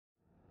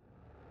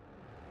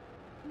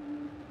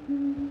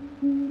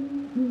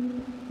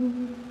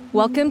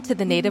Welcome to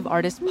the Native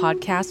Artist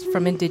Podcast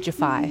from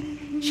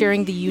Indigify,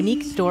 sharing the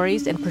unique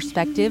stories and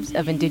perspectives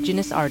of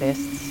Indigenous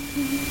artists.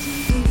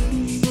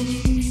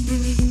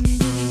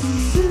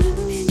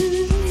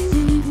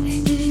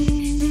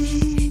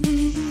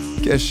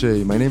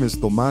 Keshe, my name is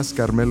Tomas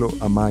Carmelo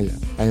Amaya.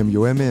 I am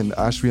Yoeme and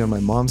Ashri on my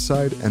mom's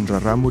side and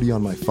Raramuri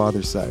on my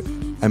father's side.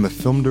 I'm a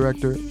film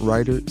director,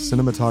 writer,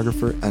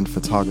 cinematographer, and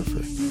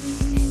photographer.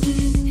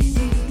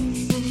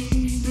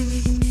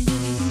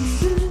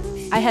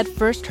 I had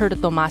first heard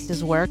of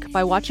Tomas's work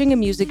by watching a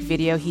music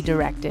video he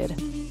directed.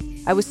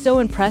 I was so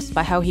impressed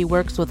by how he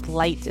works with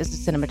light as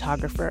a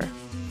cinematographer,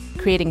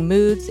 creating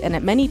moods and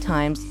at many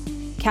times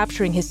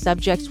capturing his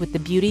subjects with the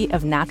beauty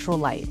of natural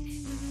light.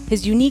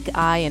 His unique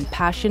eye and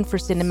passion for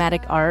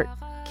cinematic art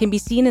can be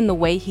seen in the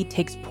way he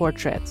takes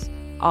portraits,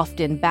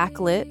 often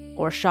backlit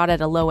or shot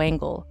at a low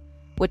angle,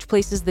 which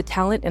places the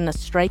talent in a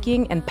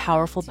striking and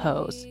powerful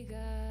pose.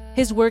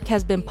 His work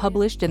has been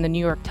published in the New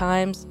York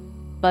Times,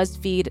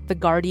 BuzzFeed, The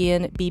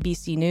Guardian,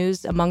 BBC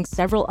News, among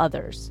several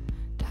others.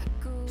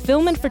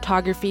 Film and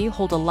photography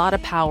hold a lot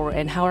of power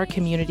in how our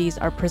communities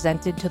are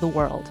presented to the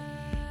world.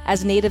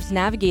 As natives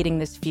navigating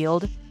this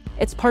field,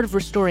 it's part of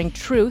restoring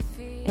truth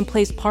and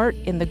plays part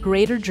in the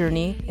greater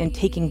journey in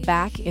taking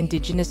back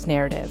Indigenous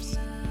narratives.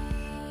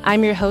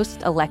 I'm your host,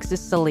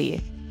 Alexis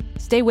Salih.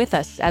 Stay with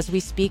us as we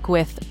speak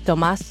with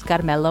Tomas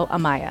Carmelo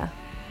Amaya.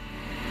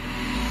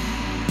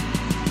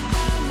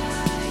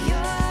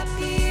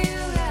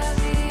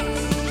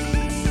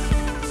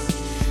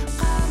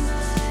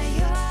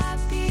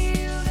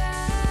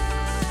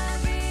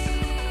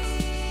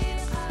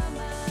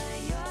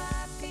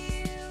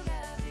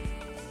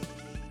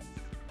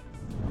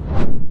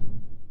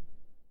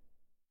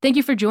 Thank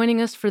you for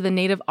joining us for the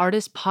Native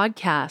Artist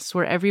Podcast,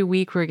 where every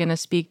week we're going to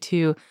speak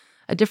to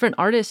a different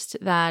artist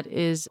that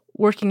is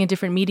working in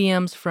different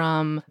mediums,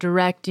 from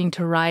directing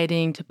to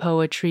writing to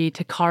poetry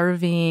to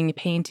carving,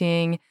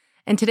 painting.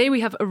 And today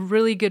we have a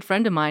really good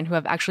friend of mine who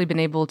I've actually been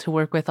able to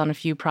work with on a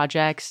few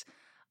projects.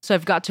 So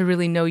I've got to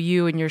really know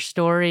you and your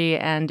story,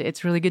 and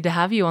it's really good to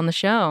have you on the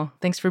show.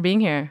 Thanks for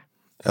being here.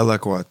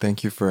 Elekwa,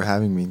 thank you for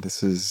having me.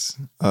 This is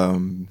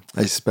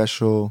a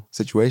special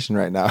situation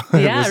right now.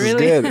 Yeah, this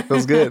really. is good. It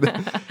feels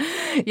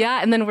good.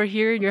 Yeah, and then we're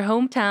here in your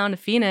hometown,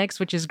 Phoenix,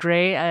 which is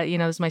great.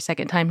 This is my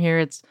second time here.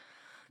 It's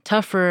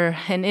tough for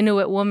an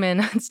Inuit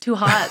woman. It's too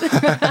hot.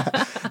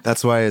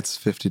 That's why it's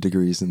 50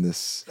 degrees in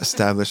this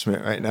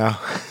establishment right now.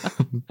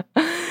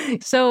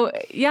 So,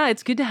 yeah,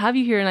 it's good to have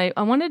you here. And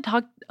I wanted to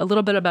talk a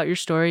little bit about your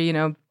story. You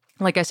know,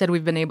 like I said,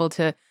 we've been able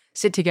to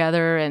sit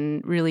together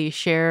and really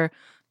share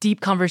deep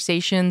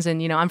conversations.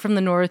 And, I'm from the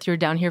North, you're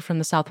down here from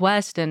the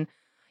Southwest. And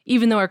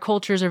even though our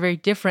cultures are very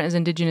different as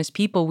Indigenous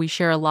people, we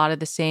share a lot of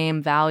the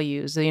same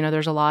values.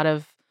 There's a lot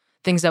of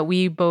things that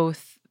we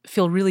both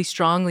feel really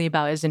strongly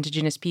about as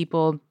Indigenous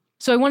people.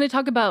 So I want to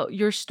talk about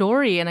your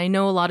story. And I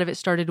know a lot of it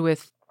started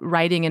with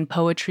writing and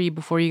poetry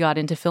before you got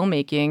into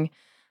filmmaking.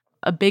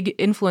 A big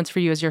influence for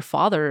you is your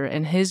father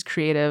and his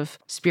creative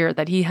spirit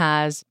that he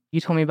has.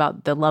 You told me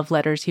about the love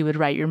letters he would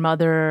write your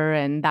mother,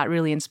 and that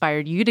really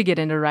inspired you to get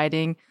into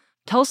writing.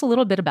 Tell us a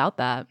little bit about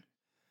that.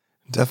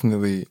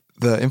 Definitely.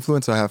 The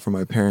influence I have from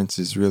my parents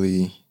is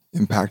really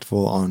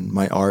impactful on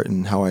my art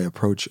and how I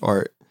approach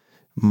art.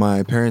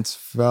 My parents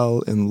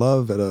fell in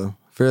love at a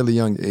fairly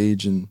young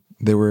age, and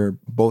they were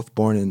both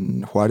born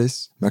in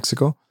Juarez,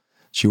 Mexico,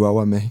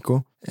 Chihuahua,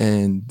 Mexico.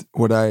 And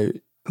what I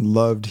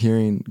loved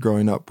hearing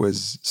growing up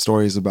was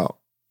stories about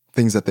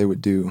things that they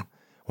would do.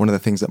 One of the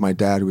things that my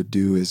dad would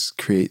do is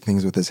create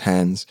things with his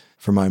hands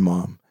for my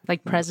mom.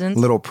 Like presents?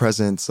 Little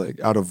presents, like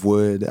out of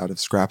wood, out of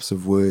scraps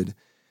of wood.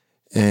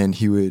 And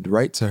he would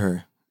write to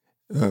her.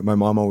 My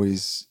mom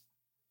always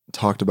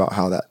talked about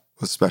how that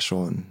was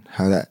special and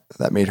how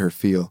that made her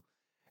feel.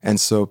 And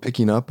so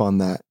picking up on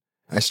that,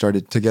 I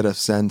started to get a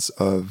sense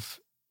of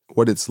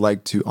what it's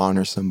like to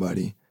honor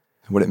somebody,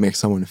 what it makes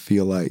someone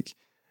feel like,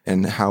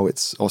 and how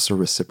it's also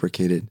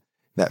reciprocated,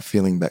 that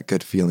feeling, that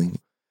good feeling.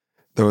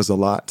 There was a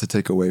lot to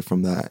take away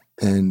from that.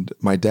 And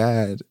my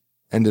dad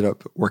ended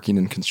up working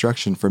in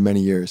construction for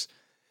many years.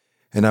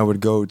 And I would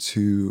go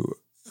to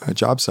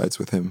job sites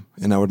with him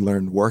and I would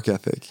learn work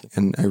ethic.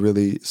 And I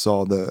really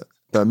saw the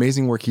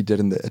amazing work he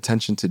did and the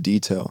attention to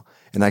detail.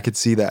 And I could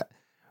see that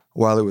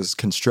while it was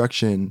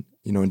construction,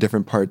 in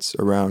different parts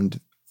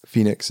around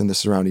Phoenix and the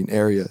surrounding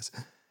areas,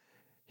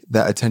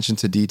 that attention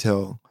to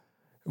detail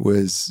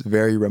was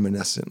very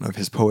reminiscent of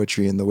his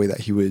poetry and the way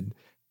that he would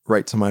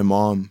write to my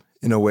mom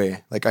in a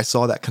way. Like I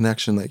saw that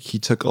connection, like he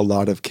took a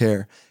lot of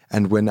care.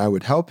 And when I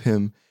would help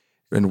him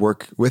and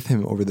work with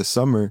him over the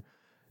summer,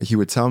 he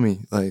would tell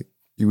me, like,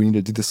 you need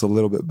to do this a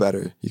little bit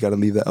better. You got to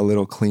leave that a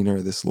little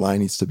cleaner. This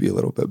line needs to be a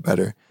little bit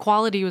better.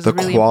 Quality was the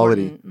really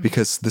quality, important.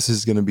 Because this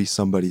is going to be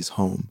somebody's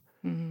home.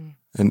 Mm-hmm.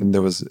 And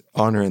there was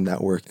honor in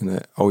that work. And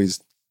I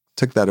always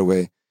took that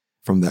away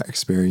from that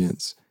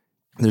experience.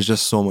 There's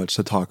just so much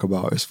to talk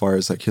about as far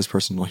as like his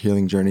personal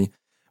healing journey,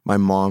 my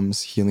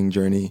mom's healing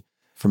journey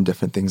from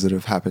different things that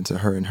have happened to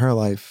her in her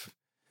life.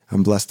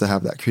 I'm blessed to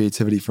have that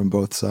creativity from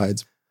both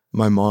sides.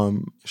 My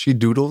mom, she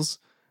doodles,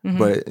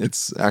 but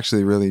it's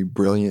actually really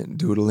brilliant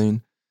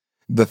doodling.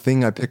 The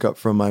thing I pick up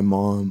from my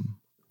mom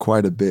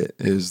quite a bit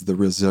is the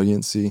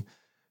resiliency.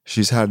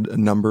 She's had a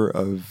number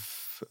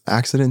of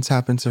accidents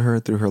happen to her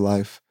through her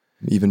life,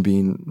 even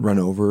being run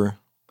over.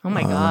 Oh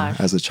my gosh.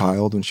 As a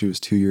child when she was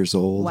 2 years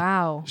old.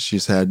 Wow.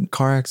 She's had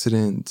car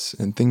accidents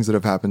and things that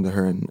have happened to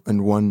her.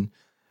 And one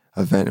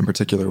event in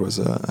particular was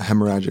a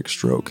hemorrhagic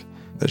stroke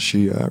that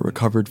she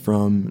recovered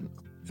from.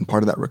 And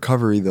part of that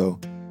recovery, though,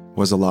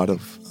 was a lot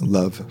of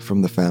love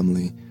from the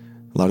family,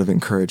 a lot of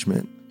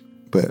encouragement.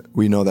 But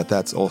we know that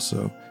that's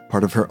also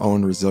part of her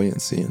own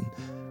resiliency. And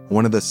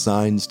one of the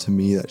signs to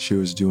me that she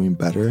was doing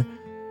better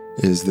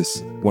is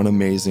this one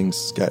amazing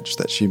sketch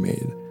that she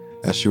made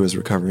as she was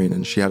recovering,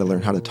 and she had to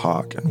learn how to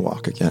talk and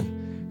walk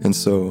again. And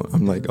so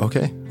I'm like,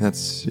 okay,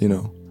 that's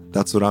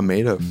what I'm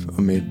made of.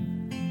 I'm made,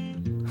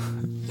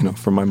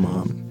 from my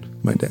mom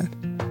and my dad.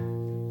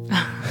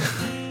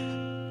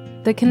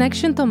 The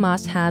connection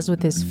Tomas has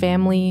with his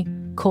family,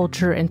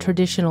 culture, and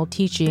traditional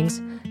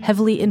teachings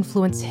heavily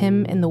influence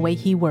him in the way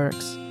he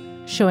works,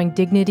 showing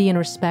dignity and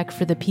respect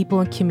for the people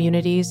and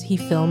communities he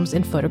films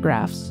and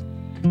photographs.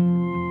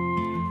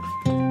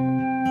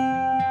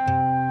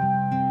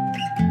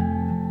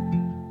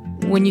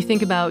 When you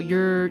think about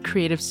your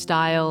creative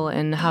style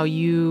and how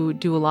you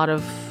do a lot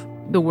of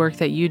the work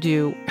that you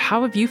do,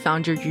 how have you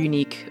found your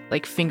unique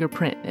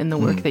fingerprint in the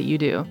work that you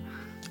do?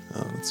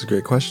 That's a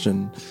great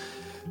question.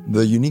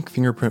 The unique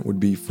fingerprint would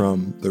be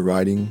from the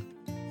writing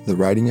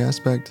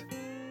aspect.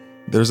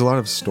 There's a lot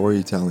of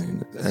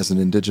storytelling. As an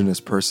Indigenous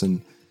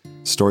person,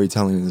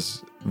 storytelling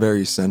is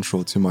very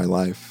central to my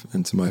life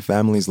and to my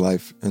family's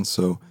life. And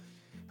so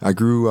I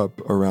grew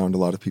up around a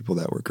lot of people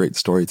that were great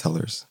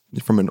storytellers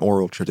from an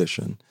oral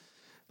tradition.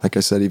 Like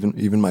I said,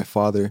 even my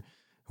father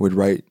would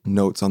write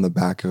notes on the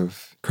back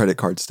of credit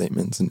card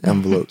statements and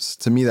envelopes.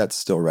 To me, that's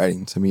still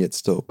writing. To me, it's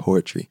still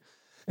poetry.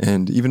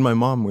 And even my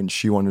mom, when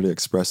she wanted to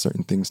express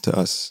certain things to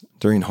us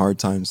during hard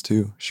times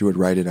too, she would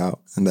write it out.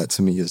 And that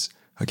to me is,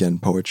 again,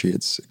 poetry.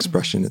 It's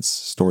expression. It's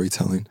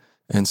storytelling.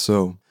 And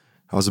so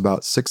I was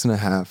about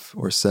 6.5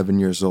 or 7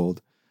 years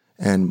old,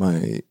 and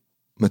my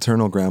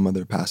maternal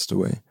grandmother passed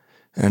away.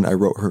 And I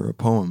wrote her a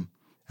poem.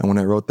 And when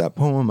I wrote that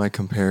poem, I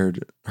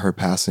compared her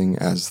passing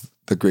as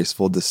the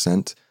graceful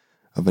descent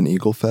of an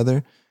eagle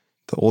feather.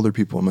 The older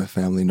people in my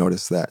family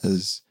noticed that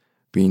as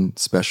being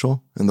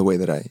special in the way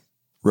that I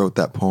wrote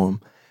that poem.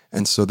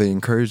 And so they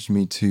encouraged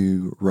me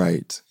to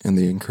write, and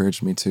they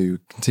encouraged me to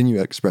continue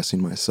expressing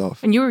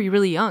myself. And you were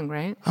really young,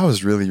 right? I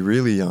was really,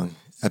 really young.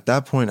 At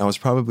that point, I was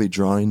probably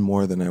drawing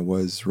more than I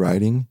was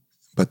writing,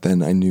 but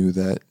then I knew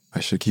that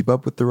I should keep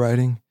up with the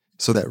writing.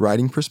 So that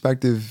writing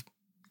perspective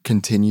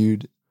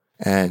continued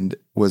and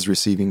was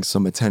receiving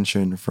some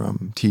attention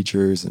from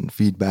teachers and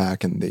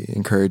feedback, and they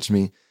encouraged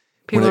me.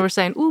 People were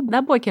saying, ooh,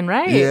 that boy can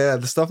write. Yeah,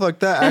 the stuff like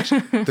that.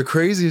 Actually, the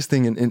craziest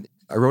thing, and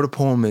I wrote a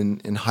poem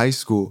in high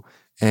school,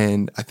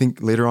 and I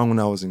think later on when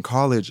I was in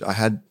college, I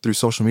had, through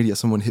social media,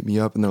 someone hit me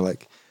up and they're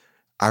like,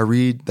 I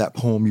read that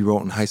poem you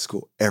wrote in high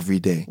school every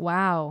day.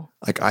 Wow.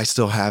 I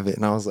still have it.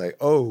 And I was like,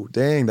 oh,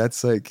 dang,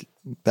 that's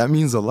that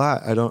means a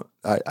lot.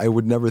 I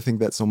would never think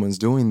that someone's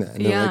doing that.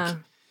 And yeah.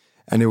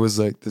 And it was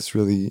this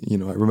really,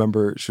 I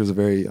remember she was a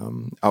very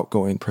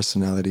outgoing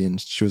personality,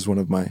 and she was one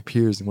of my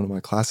peers in one of my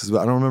classes, but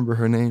I don't remember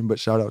her name, but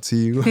shout out to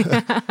you.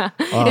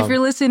 If you're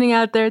listening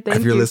out there, thank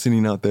you. If you're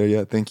listening out there,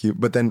 yeah, thank you.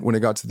 But then when it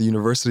got to the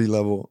university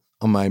level,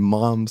 on my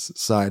mom's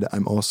side,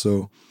 I'm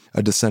also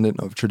a descendant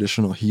of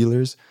traditional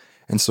healers.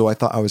 And so I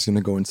thought I was going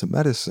to go into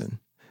medicine.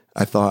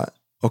 I thought,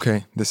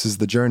 okay, this is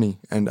the journey.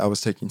 And I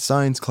was taking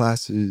science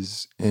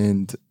classes,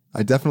 and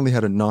I definitely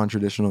had a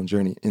non-traditional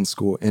journey in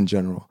school in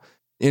general.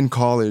 In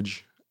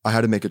college, I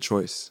had to make a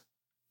choice.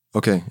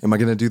 Okay, am I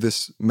going to do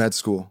this med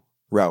school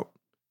route?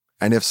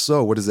 And if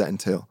so, what does that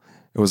entail?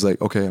 It was like,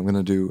 okay, I'm going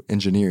to do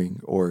engineering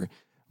or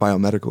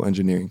biomedical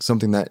engineering,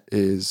 something that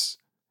is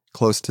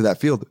close to that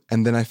field.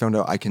 And then I found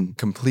out I can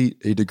complete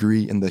a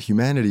degree in the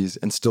humanities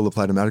and still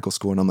apply to medical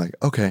school. And I'm like,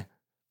 okay,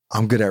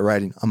 I'm good at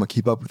writing. I'm going to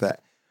keep up with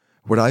that.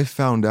 What I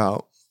found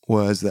out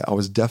was that I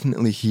was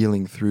definitely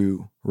healing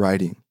through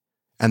writing,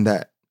 and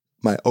that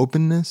my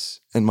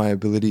openness and my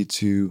ability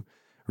to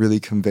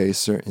really convey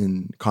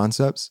certain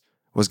concepts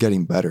was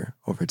getting better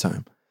over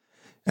time.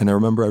 And I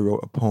remember I wrote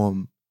a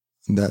poem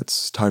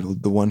that's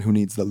titled The One Who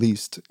Needs the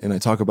Least. And I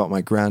talk about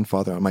my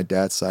grandfather on my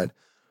dad's side,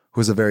 who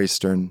was a very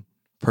stern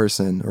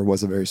person, or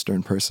was a very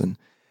stern person.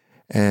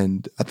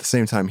 And at the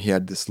same time, he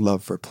had this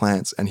love for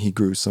plants, and he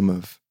grew some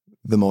of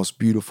the most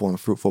beautiful and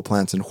fruitful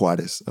plants in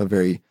Juarez, a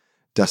very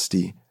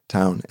dusty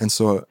town. And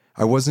so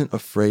I wasn't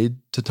afraid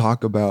to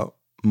talk about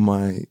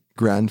my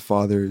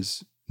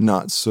grandfather's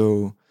not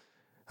so,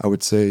 I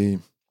would say,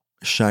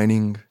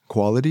 shining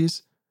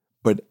qualities,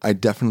 but I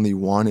definitely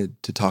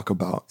wanted to talk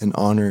about and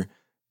honor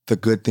the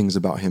good things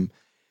about him.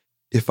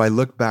 If I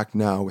look back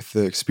now with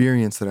the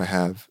experience that I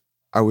have,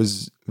 I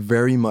was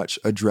very much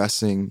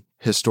addressing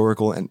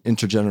historical and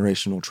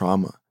intergenerational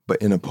trauma,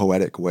 but in a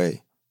poetic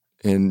way.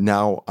 And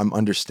now I'm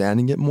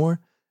understanding it more,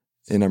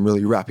 and I'm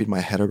really wrapping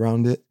my head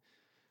around it.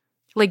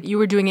 Like you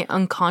were doing it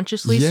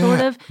unconsciously,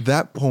 sort of?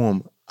 That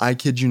poem, I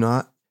kid you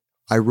not,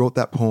 I wrote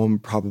that poem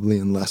probably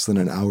in less than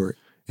an hour.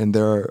 And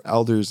there are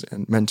elders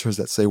and mentors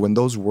that say when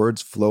those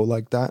words flow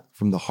like that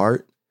from the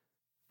heart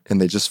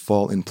and they just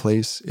fall in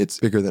place, it's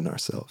bigger than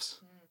ourselves.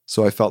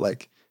 So I felt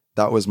like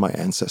that was my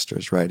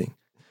ancestors writing.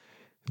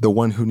 The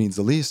one who needs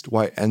the least,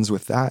 why it ends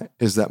with that,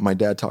 is that my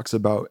dad talks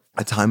about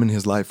a time in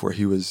his life where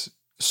he was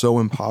so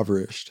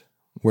impoverished,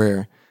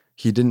 where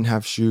he didn't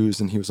have shoes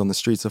and he was on the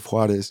streets of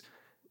Juarez,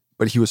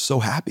 but he was so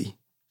happy,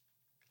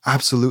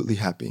 absolutely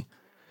happy.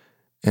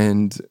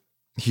 And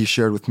he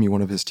shared with me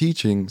one of his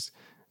teachings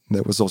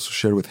that was also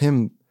shared with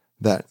him,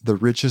 that the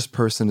richest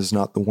person is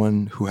not the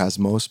one who has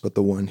most, but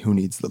the one who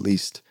needs the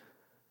least.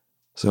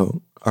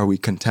 So are we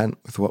content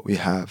with what we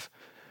have?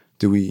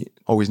 Do we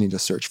always need to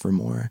search for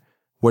more?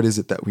 What is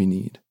it that we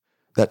need?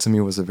 That to me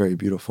was a very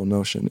beautiful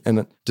notion.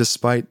 And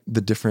despite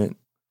the different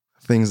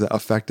things that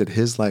affected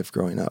his life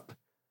growing up,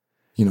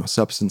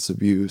 substance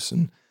abuse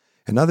and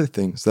other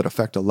things that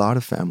affect a lot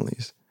of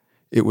families,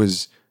 it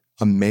was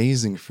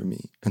amazing for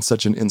me and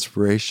such an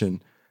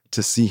inspiration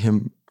to see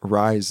him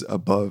rise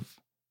above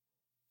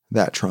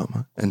that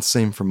trauma. And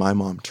same for my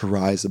mom, to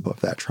rise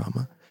above that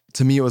trauma.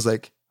 To me, it was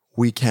like,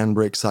 we can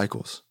break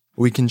cycles.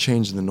 We can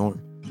change the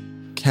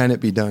norm. Can it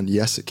be done?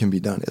 Yes, it can be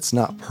done. It's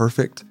not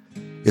perfect.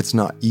 It's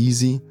not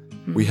easy.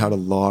 We had a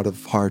lot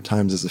of hard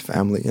times as a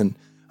family, and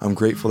I'm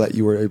grateful that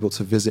you were able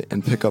to visit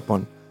and pick up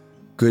on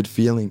good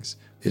feelings.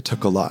 It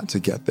took a lot to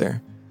get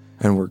there.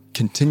 And we're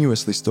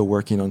continuously still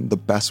working on the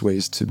best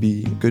ways to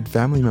be good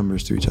family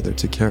members to each other,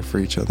 to care for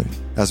each other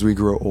as we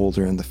grow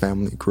older and the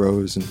family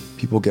grows and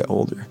people get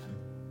older.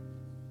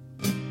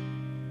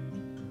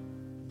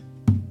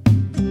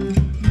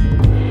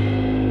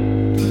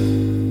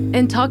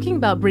 And talking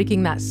about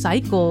breaking that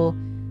cycle,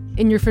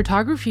 in your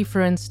photography,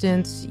 for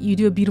instance, you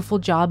do a beautiful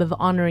job of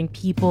honoring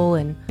people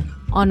and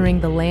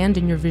honoring the land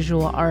in your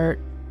visual art.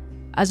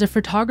 As a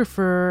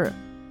photographer,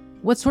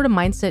 what sort of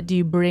mindset do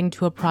you bring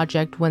to a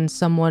project when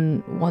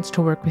someone wants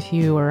to work with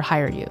you or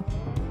hire you?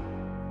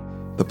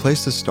 The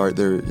place to start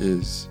there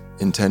is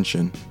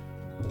intention.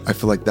 I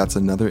feel like that's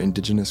another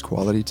indigenous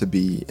quality, to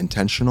be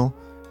intentional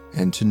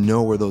and to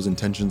know where those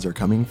intentions are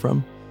coming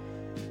from.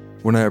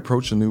 When I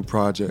approach a new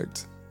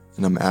project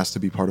and I'm asked to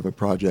be part of a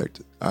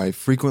project, I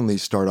frequently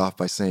start off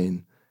by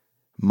saying,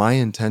 my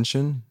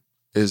intention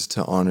is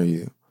to honor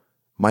you.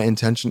 My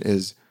intention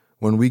is,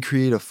 when we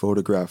create a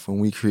photograph, when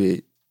we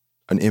create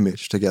an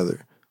image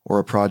together or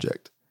a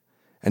project,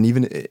 and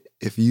even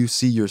if you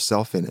see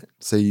yourself in it,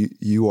 say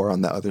you are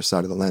on the other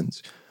side of the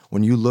lens,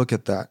 when you look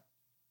at that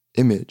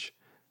image,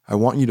 I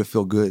want you to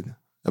feel good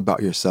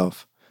about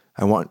yourself.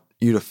 I want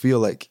you to feel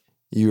like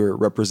you're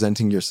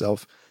representing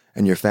yourself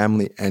and your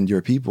family and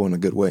your people in a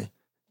good way.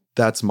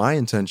 That's my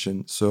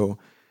intention. So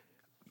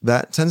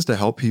that tends to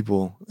help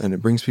people, and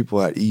it brings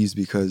people at ease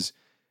because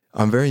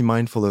I'm very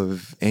mindful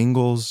of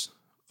angles,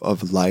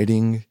 of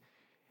lighting,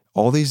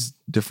 all these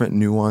different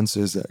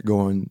nuances that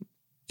go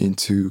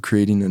into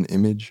creating an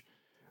image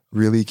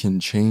really can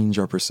change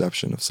our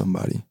perception of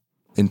somebody.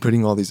 And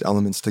putting all these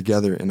elements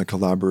together in a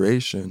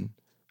collaboration,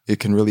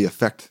 it can really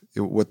affect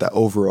what that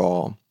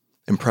overall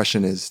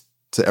impression is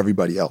to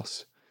everybody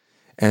else.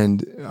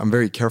 And I'm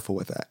very careful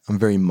with that. I'm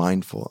very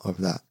mindful of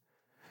that.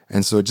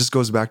 And so it just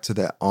goes back to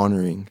that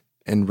honoring.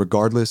 And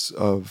regardless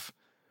of,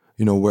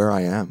 where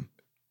I am,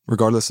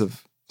 regardless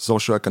of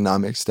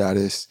socioeconomic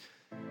status,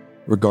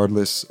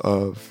 regardless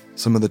of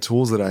some of the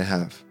tools that I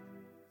have,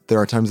 there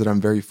are times that I'm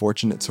very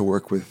fortunate to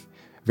work with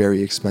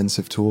very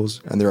expensive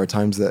tools. And there are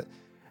times that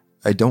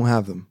I don't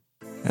have them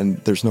and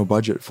there's no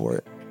budget for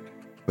it.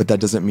 But that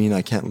doesn't mean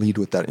I can't lead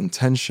with that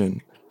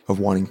intention of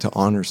wanting to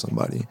honor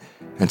somebody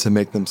and to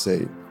make them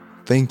say,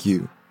 thank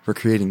you for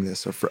creating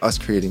this, or for us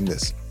creating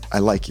this. I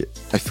like it.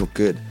 I feel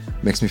good.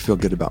 It makes me feel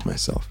good about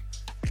myself.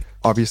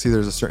 Obviously,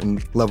 there's a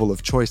certain level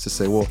of choice to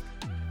say, well,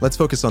 let's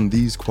focus on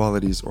these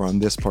qualities or on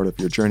this part of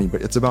your journey.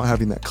 But it's about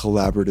having that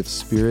collaborative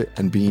spirit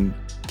and being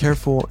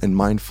careful and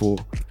mindful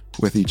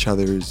with each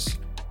other's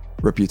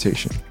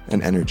reputation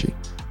and energy.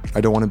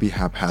 I don't want to be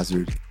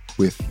haphazard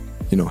with,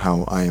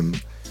 how I am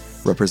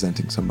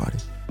representing somebody.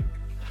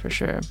 For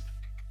sure.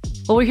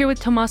 Well, we're here with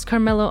Tomas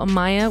Carmelo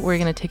Amaya. We're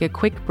going to take a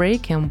quick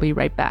break and we'll be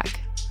right back.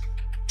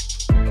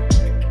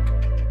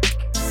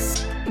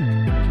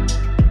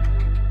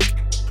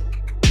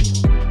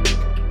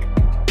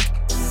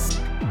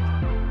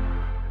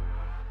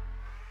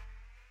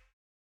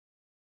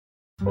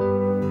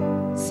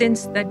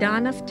 Since the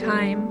dawn of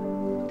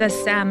time, the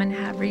salmon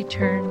have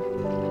returned.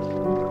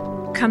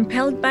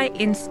 Compelled by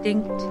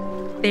instinct,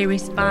 they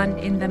respond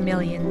in the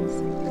millions.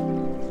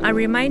 A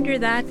reminder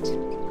that,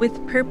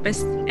 with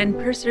purpose and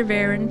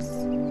perseverance,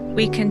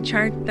 we can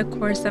chart the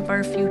course of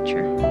our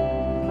future.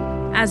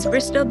 As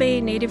Bristol Bay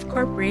Native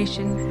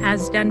Corporation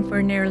has done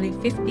for nearly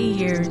 50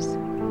 years,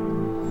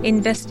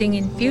 investing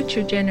in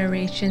future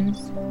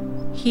generations,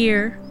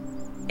 here,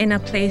 in a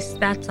place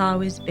that's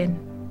always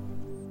been.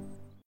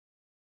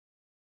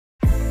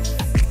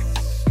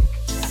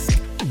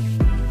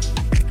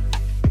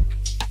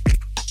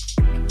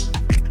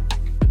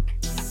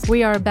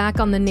 We are back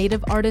on the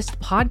Native Artist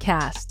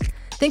Podcast.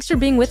 Thanks for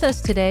being with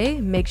us today.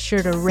 Make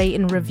sure to rate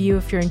and review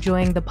if you're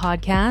enjoying the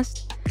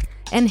podcast.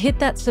 And hit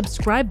that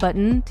subscribe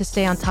button to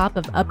stay on top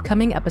of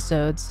upcoming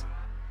episodes.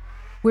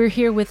 We're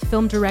here with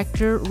film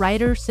director,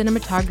 writer,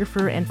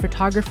 cinematographer, and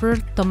photographer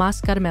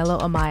Tomas Carmelo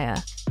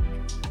Amaya.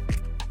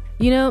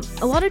 You know,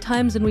 a lot of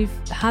times, and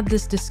we've had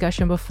this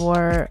discussion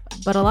before,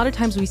 but a lot of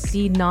times we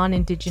see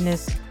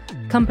non-Indigenous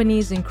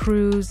companies and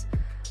crews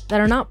that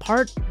are not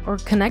part or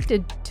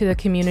connected to the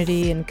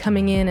community and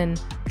coming in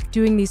and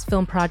doing these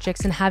film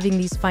projects and having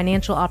these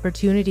financial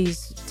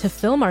opportunities to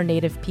film our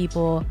Native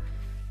people.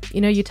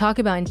 You know, you talk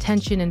about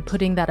intention and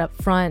putting that up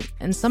front,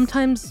 and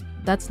sometimes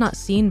that's not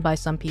seen by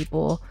some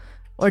people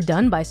or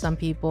done by some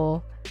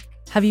people.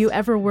 Have you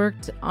ever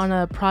worked on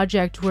a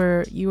project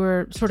where you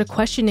were sort of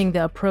questioning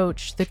the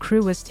approach the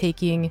crew was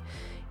taking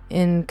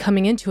in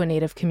coming into a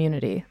Native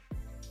community?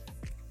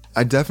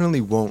 I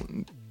definitely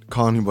won't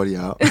call anybody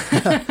out,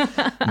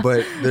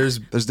 but there's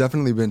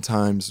definitely been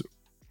times,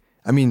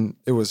 I mean,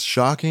 it was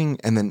shocking,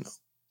 and then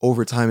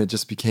over time it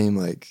just became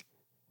like,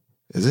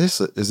 is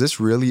this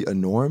really a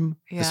norm?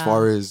 As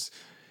far as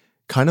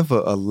kind of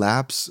a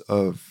lapse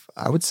of,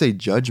 I would say,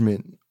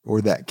 judgment or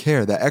that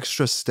care, that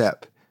extra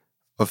step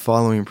of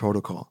following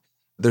protocol.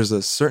 There's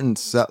a certain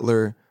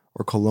settler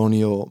or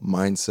colonial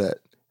mindset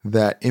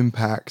that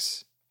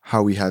impacts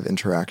how we have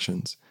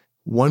interactions.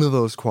 One of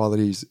those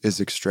qualities is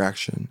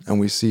extraction, and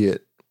we see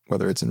it,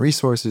 whether it's in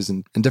resources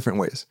and in different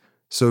ways.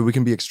 So we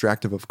can be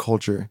extractive of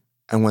culture.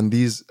 And when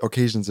these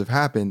occasions have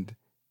happened,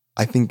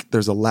 I think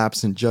there's a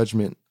lapse in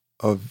judgment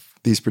of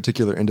these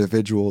particular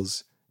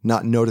individuals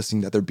not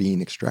noticing that they're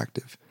being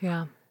extractive.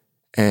 Yeah.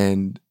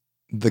 And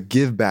the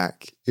give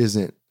back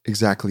isn't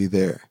exactly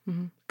there.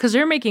 Because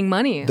they're making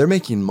money. They're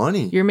making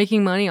money. You're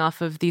making money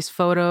off of these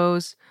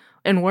photos,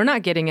 and we're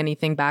not getting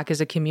anything back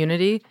as a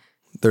community.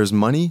 There's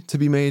money to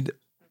be made.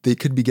 They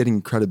could be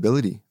getting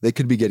credibility. They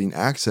could be getting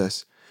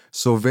access.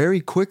 So very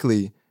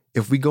quickly,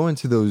 if we go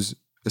into those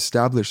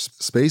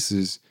established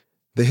spaces,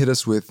 they hit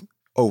us with,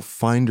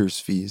 finder's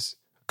fees,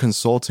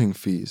 consulting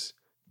fees.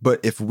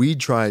 But if we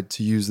tried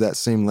to use that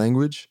same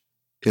language,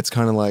 it's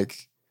kind of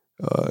like,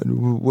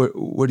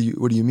 what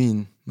do you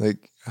mean?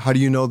 Like, how do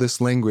you know this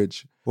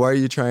language? Why are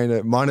you trying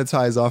to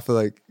monetize off of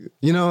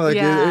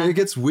it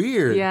gets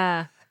weird.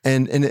 Yeah.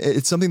 And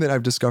it's something that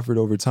I've discovered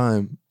over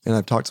time, and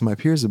I've talked to my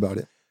peers about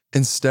it.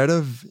 Instead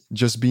of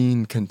just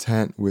being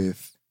content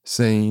with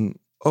saying,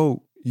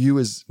 you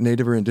as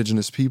Native or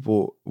Indigenous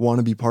people want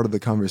to be part of the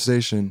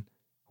conversation,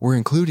 we're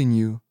including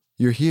you.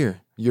 You're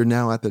here. You're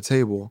now at the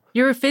table.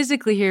 You're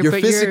physically here,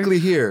 but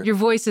here. Your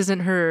voice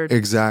isn't heard.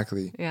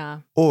 Exactly.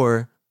 Yeah.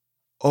 Or,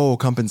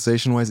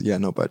 compensation-wise,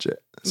 no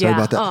budget. Sorry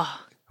about that. Oh.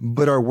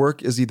 But our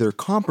work is either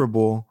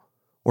comparable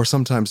or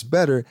sometimes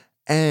better,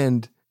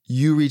 and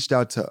you reached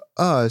out to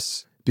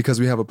us because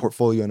we have a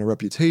portfolio and a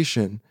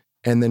reputation.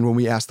 And then when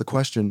we ask the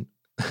question,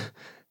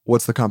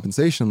 what's the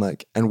compensation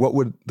like? And what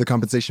would the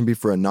compensation be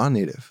for a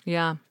non-Native?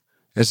 Yeah.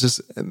 It's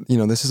just,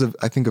 this is,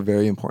 I think, a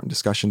very important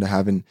discussion to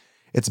have. And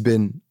it's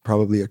been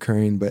probably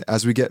occurring. But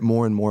as we get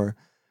more and more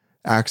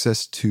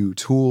access to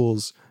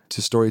tools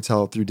to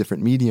storytell through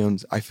different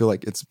mediums, I feel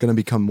like it's going to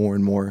become more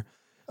and more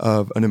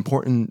of an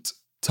important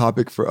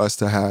topic for us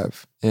to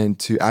have and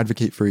to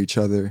advocate for each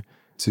other,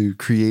 to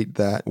create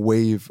that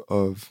wave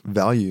of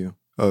value,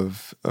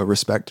 of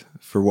respect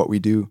for what we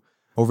do.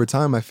 Over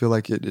time, I feel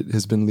like it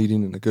has been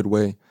leading in a good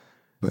way,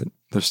 but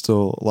there's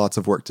still lots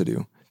of work to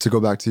do. To go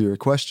back to your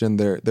question,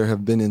 there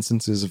have been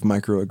instances of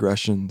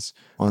microaggressions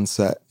on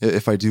set.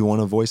 If I do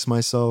want to voice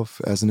myself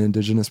as an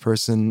Indigenous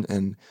person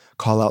and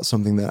call out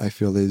something that I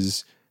feel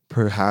is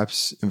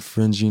perhaps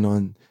infringing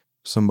on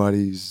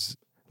somebody's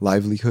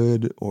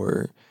livelihood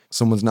or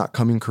someone's not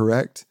coming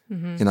correct,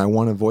 and I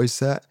want to voice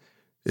that,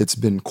 it's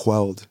been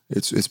quelled.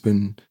 It's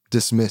been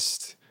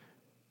dismissed.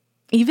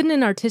 Even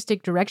in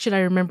artistic direction, I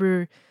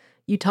remember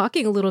you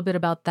talking a little bit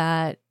about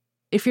that.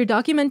 If you're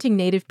documenting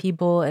Native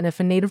people, and if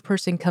a Native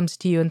person comes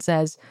to you and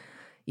says,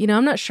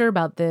 I'm not sure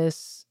about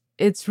this,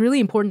 it's really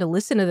important to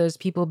listen to those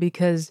people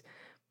because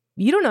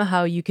you don't know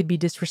how you could be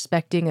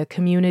disrespecting a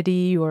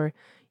community or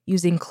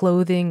using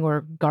clothing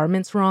or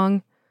garments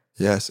wrong.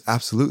 Yes,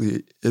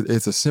 absolutely.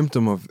 It's a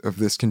symptom of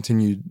this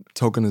continued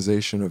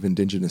tokenization of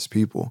Indigenous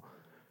people.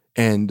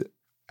 And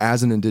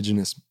as an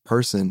Indigenous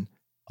person,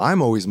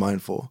 I'm always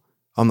mindful.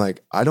 I'm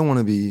like, I don't want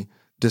to be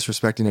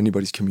disrespecting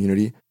anybody's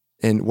community.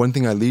 And one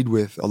thing I lead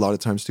with a lot of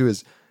times too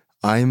is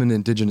I am an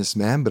Indigenous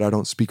man, but I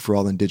don't speak for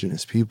all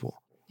Indigenous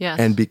people. Yes.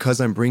 And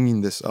because I'm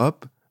bringing this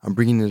up, I'm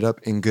bringing it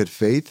up in good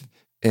faith,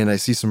 and I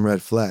see some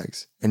red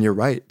flags. And you're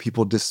right,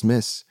 people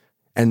dismiss.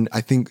 And I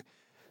think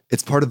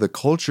it's part of the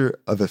culture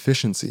of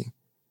efficiency.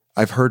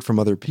 I've heard from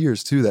other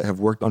peers too that have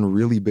worked on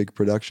really big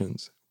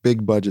productions,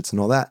 big budgets and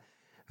all that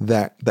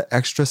the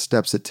extra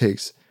steps it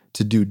takes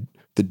to do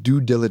the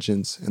due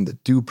diligence and the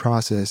due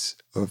process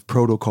of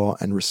protocol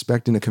and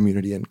respecting a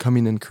community and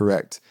coming in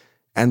correct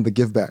and the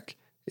give back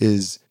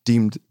is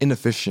deemed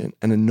inefficient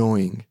and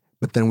annoying.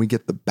 But then we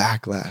get the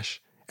backlash.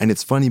 And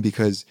it's funny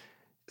because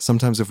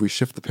sometimes if we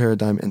shift the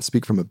paradigm and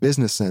speak from a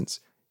business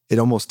sense, it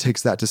almost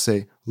takes that to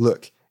say,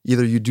 look,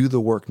 either you do the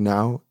work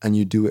now and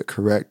you do it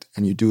correct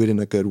and you do it in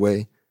a good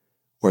way,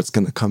 or it's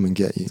going to come and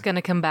get you. It's going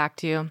to come back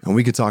to you. And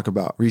we could talk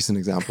about recent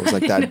examples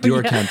like that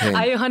Dior campaign.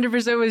 I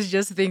 100% was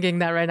just thinking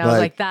that right now.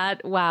 Like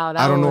that, wow.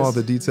 That I don't know all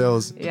the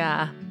details.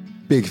 Yeah.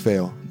 Big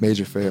fail,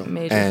 major fail.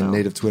 And fail.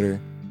 Native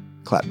Twitter,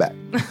 clap back.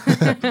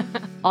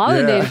 All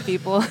the Native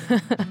people.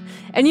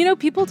 And you know,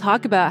 people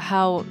talk about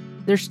how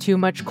there's too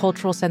much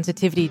cultural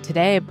sensitivity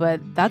today, but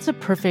that's a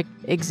perfect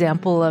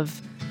example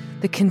of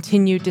the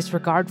continued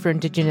disregard for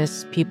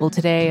Indigenous people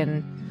today.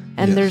 And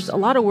Yes. There's a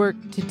lot of work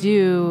to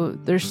do.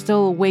 There's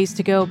still ways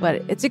to go,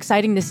 but it's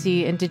exciting to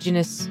see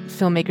Indigenous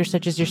filmmakers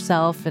such as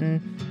yourself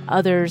and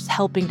others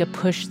helping to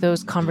push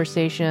those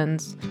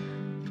conversations.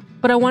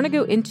 But I want to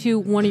go into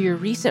one of your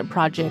recent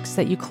projects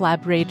that you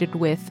collaborated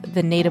with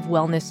the Native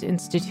Wellness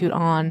Institute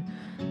on,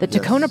 the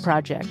Takona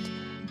Project,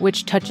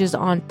 which touches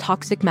on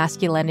toxic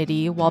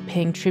masculinity while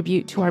paying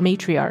tribute to our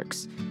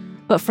matriarchs,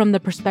 but from the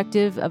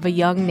perspective of a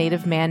young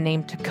Native man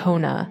named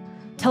Takona.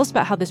 Tell us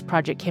about how this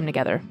project came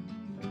together.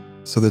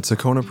 So the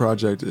Takona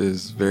Project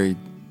is very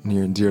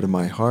near and dear to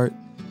my heart,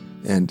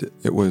 and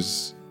it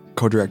was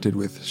co-directed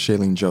with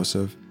Shailene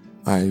Joseph.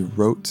 I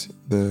wrote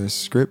the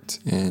script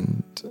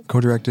and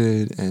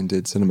co-directed and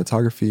did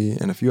cinematography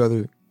and a few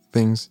other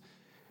things.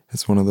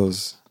 It's one of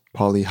those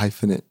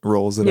polyhyphenate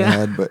roles that I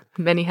had, but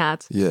many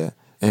hats. Yeah.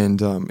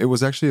 And it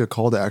was actually a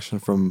call to action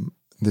from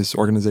this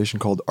organization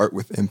called Art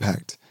with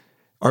Impact.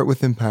 Art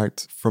with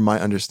Impact, from my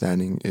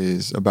understanding,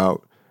 is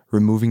about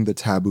removing the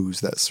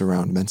taboos that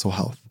surround mental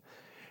health.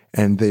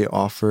 And they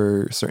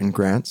offer certain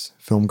grants,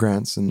 film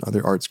grants and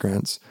other arts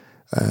grants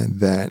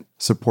that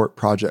support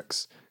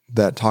projects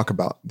that talk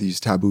about these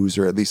taboos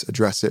or at least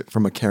address it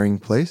from a caring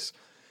place.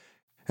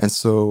 And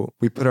so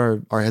we put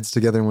our heads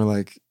together and we're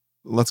like,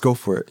 let's go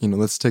for it.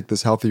 Let's take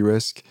this healthy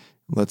risk.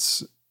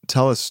 Let's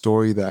tell a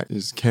story that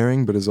is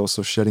caring, but is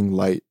also shedding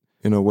light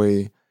in a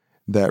way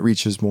that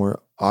reaches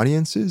more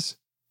audiences.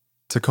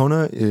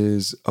 Takona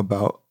is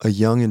about a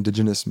young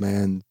Indigenous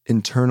man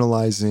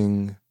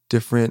internalizing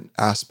different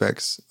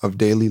aspects of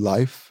daily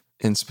life,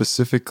 and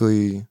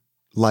specifically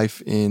life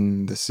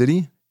in the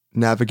city,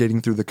 navigating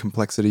through the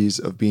complexities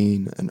of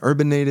being an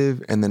urban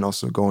native and then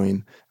also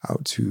going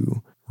out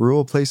to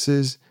rural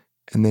places.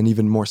 And then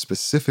even more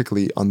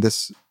specifically on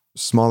this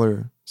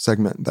smaller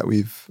segment that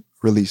we've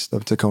released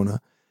of Takona,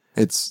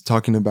 it's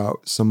talking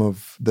about some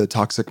of the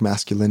toxic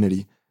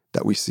masculinity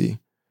that we see.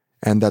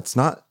 And that's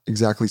not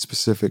exactly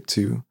specific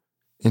to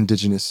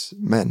Indigenous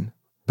men,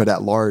 but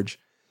at large,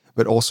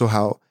 but also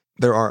how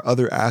there are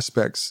other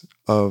aspects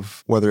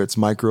of whether it's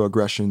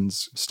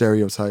microaggressions,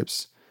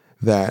 stereotypes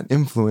that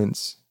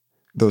influence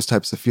those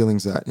types of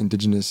feelings that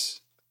Indigenous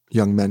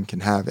young men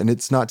can have. And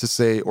it's not to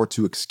say or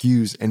to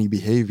excuse any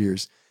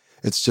behaviors.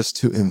 It's just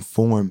to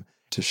inform,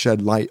 to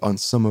shed light on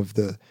some of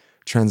the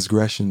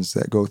transgressions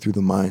that go through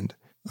the mind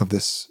of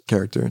this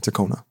character,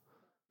 Takona.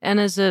 And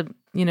as a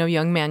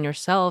young man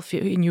yourself,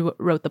 you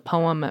wrote the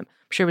poem. I'm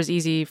sure it was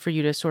easy for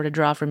you to sort of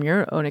draw from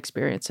your own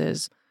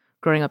experiences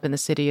growing up in the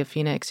city of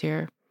Phoenix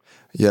here.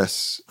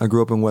 Yes, I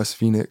grew up in West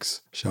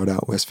Phoenix. Shout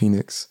out West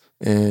Phoenix.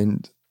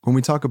 And when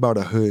we talk about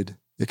a hood,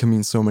 it can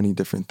mean so many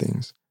different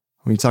things.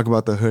 When you talk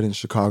about the hood in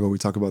Chicago, we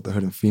talk about the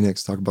hood in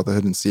Phoenix, talk about the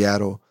hood in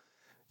Seattle,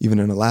 even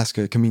in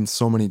Alaska, it can mean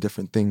so many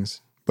different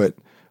things. But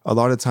a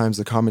lot of times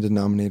the common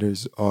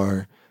denominators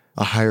are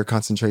a higher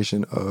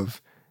concentration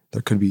of,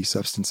 there could be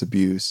substance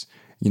abuse,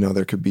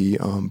 there could be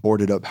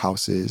boarded up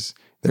houses,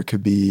 there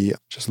could be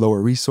just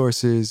lower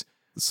resources,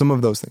 some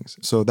of those things.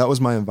 So that was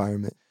my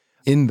environment.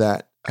 In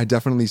that, I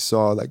definitely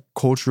saw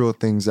cultural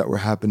things that were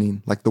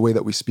happening, like the way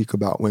that we speak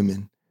about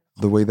women,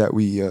 the way that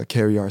we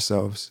carry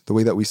ourselves, the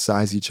way that we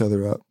size each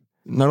other up.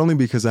 Not only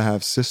because I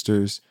have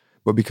sisters,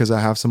 but because I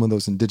have some of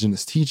those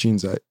Indigenous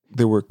teachings that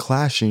they were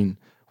clashing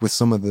with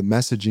some of the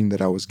messaging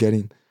that I was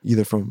getting,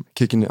 either from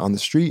kicking it on the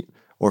street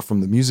or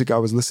from the music I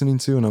was listening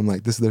to. And I'm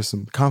like, there's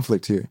some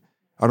conflict here.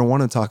 I don't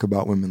want to talk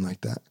about women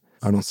like that.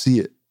 I don't see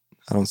it.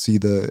 I don't see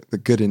the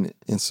good in it.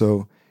 And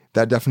so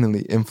that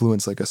definitely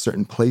influenced a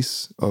certain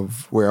place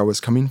of where I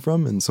was coming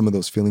from and some of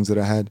those feelings that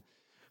I had.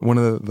 One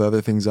of the other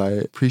things I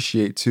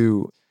appreciate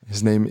too,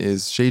 his name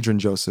is Shailene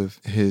Joseph.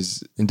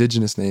 His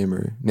Indigenous name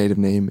or native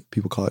name,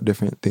 people call it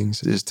different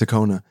things, is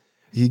Takona.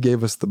 He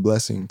gave us the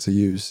blessing to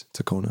use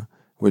Takona,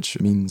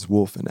 which means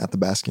wolf in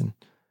Athabascan.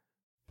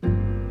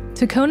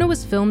 Takona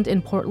was filmed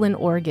in Portland,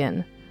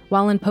 Oregon.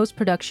 While in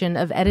post-production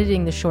of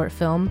editing the short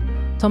film,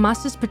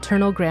 Tomas's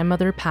paternal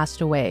grandmother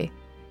passed away.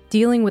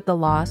 Dealing with the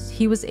loss,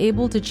 he was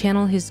able to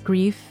channel his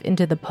grief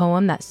into the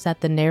poem that set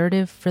the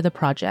narrative for the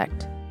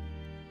project.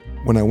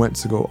 When I went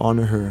to go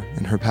honor her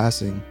in her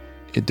passing,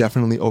 it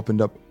definitely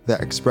opened up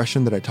that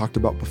expression that I talked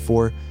about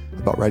before,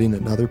 about writing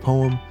another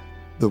poem.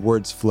 The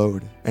words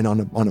flowed, and on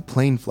a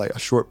plane flight, a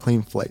short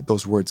plane flight,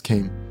 those words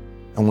came.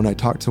 And when I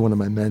talked to one of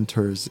my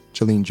mentors,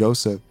 Shailene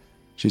Joseph,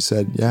 she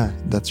said, yeah,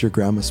 that's your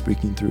grandma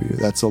speaking through you.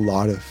 That's a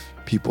lot of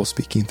people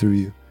speaking through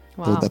you.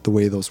 Wow. That the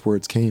way those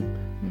words came.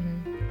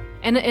 Mm-hmm.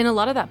 And in a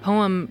lot of that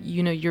poem,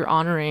 you know, you're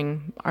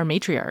honoring our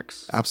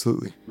matriarchs.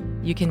 Absolutely.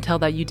 You can tell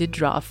that you did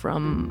draw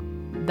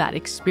from that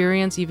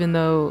experience, even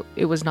though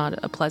it was not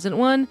a pleasant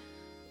one.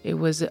 It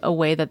was a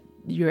way that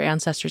your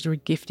ancestors were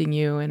gifting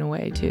you in a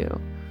way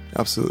too.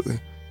 Absolutely.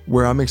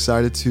 Where I'm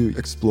excited to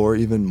explore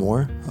even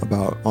more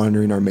about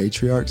honoring our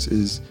matriarchs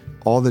is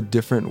all the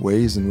different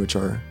ways in which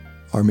our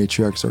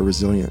matriarchs are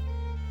resilient.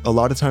 A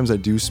lot of times I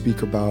do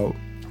speak about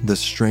the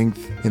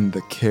strength in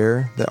the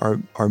care that our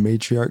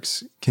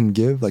matriarchs can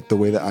give, like the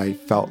way that I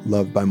felt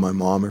loved by my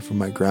mom or from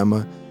my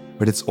grandma.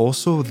 But it's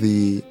also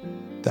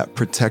that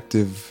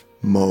protective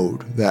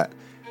mode, that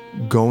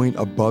going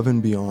above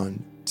and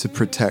beyond to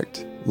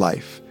protect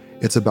life.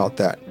 It's about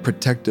that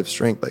protective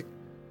strength. Like,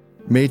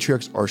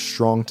 matriarchs are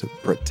strong to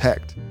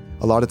protect.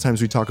 A lot of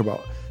times we talk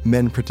about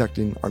men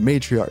protecting our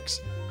matriarchs,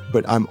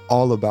 but I'm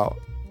all about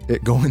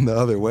it going the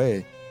other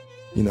way.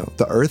 You know,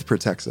 the earth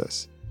protects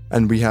us.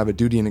 And we have a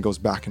duty, and it goes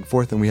back and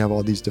forth, and we have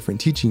all these different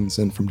teachings,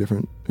 and from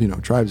different, you know,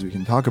 tribes, we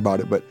can talk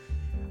about it. But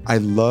I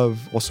love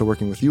also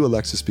working with you,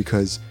 Alexis,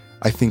 because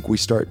I think we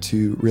start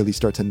to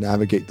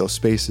navigate those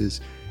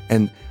spaces.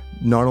 And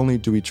not only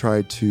do we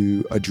try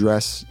to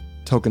address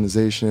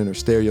tokenization or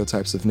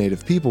stereotypes of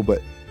Native people,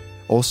 but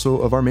also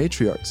of our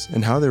matriarchs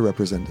and how they're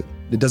represented.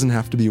 It doesn't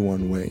have to be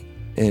one way.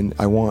 And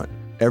I want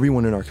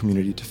everyone in our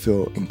community to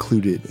feel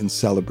included and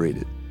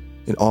celebrated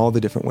in all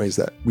the different ways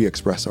that we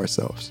express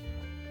ourselves.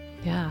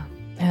 Yeah,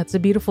 it's a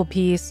beautiful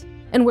piece.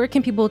 And where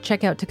can people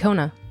check out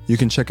Takona? You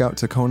can check out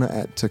Takona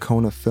at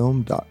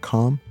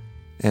takonafilm.com.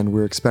 And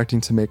we're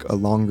expecting to make a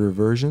longer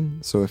version.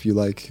 So if you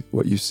like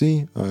what you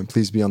see,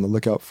 please be on the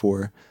lookout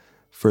for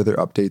further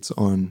updates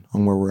on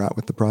where we're at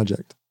with the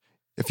project.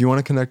 If you want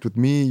to connect with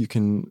me, you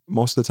can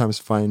most of the times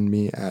find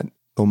me at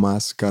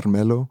Tomas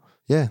Carmelo.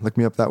 Yeah, look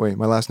me up that way.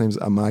 My last name's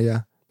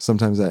Amaya.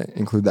 Sometimes I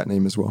include that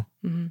name as well.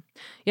 Mm-hmm.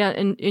 Yeah,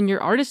 and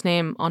your artist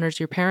name honors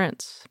your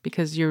parents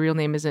because your real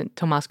name isn't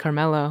Tomas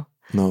Carmelo.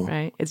 No.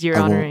 Right? It's your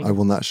honoring. I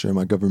will not share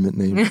my government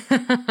name.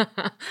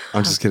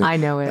 I'm just kidding. I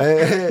know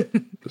it.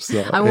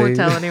 So, I won't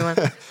tell anyone.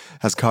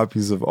 Has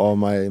copies of all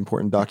my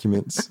important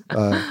documents.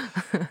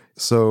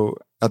 So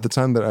at the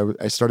time that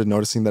I started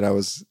noticing that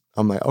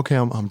I'm like, okay,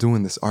 I'm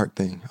doing this art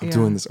thing. I'm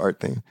doing this art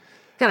thing.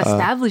 Got to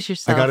establish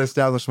yourself. I got to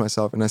establish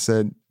myself. And I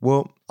said,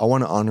 well, I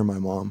want to honor my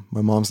mom.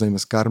 My mom's name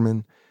is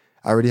Carmen.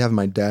 I already have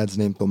my dad's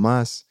name,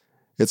 Tomas.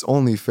 It's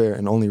only fair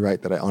and only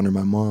right that I honor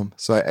my mom.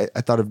 So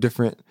I thought of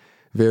different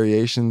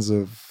variations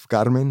of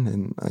Carmen,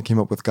 and I came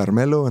up with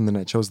Carmelo, and then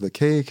I chose the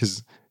K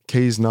because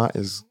K is not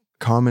as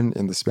common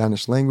in the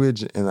Spanish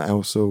language. And I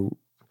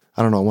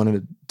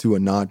wanted to do a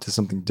nod to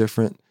something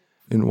different.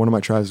 In one of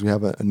my tribes, we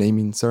have a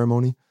naming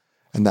ceremony,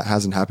 and that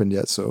hasn't happened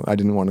yet. So I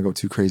didn't want to go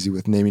too crazy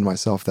with naming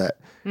myself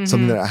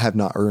something that I have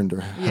not earned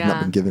or have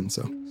not been given.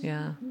 So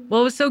yeah. Well,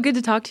 it was so good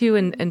to talk to you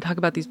and talk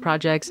about these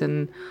projects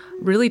and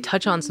really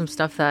touch on some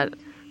stuff that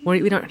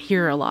we don't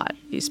hear a lot,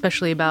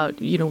 especially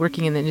about, you know,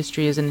 working in the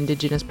industry as an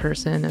Indigenous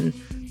person and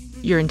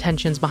your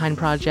intentions behind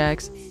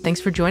projects. Thanks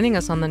for joining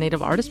us on the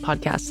Native Artist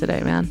Podcast today,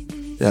 man.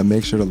 Yeah,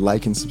 make sure to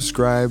like and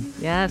subscribe.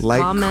 Yes,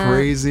 like comment.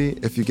 Crazy.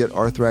 If you get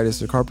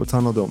arthritis or carpal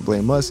tunnel, don't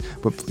blame us,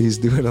 but please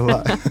do it a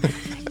lot.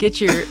 Get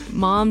your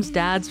mom's,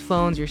 dad's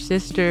phones, your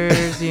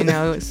sisters, you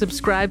know,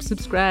 subscribe.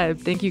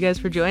 Thank you guys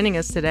for joining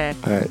us today.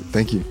 All right,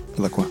 thank you.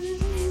 Lakwa.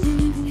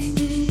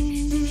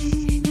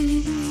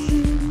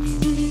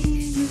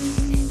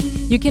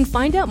 You can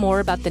find out more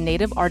about the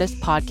Native Artist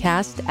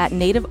Podcast at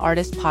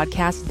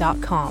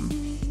nativeartistpodcast.com.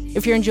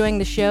 If you're enjoying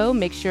the show,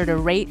 make sure to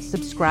rate,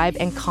 subscribe,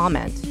 and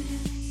comment.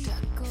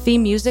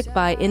 Theme music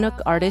by Inuk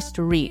artist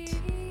Reet.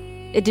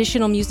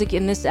 Additional music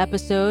in this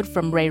episode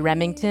from Ray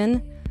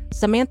Remington,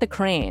 Samantha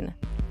Crane,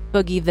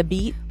 Boogie the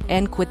Beat,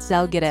 and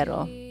Quetzal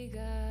Guerrero.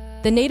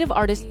 The Native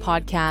Artist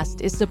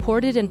Podcast is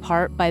supported in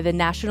part by the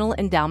National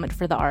Endowment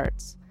for the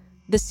Arts,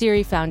 the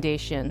CIRI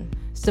Foundation,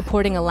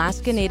 supporting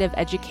Alaska Native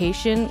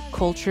education,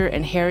 culture,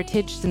 and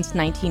heritage since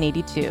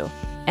 1982,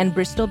 and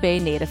Bristol Bay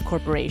Native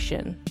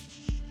Corporation.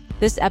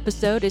 This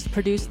episode is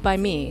produced by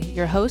me,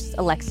 your host,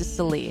 Alexis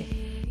Salee.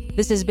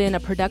 This has been a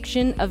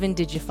production of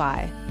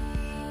Indigify.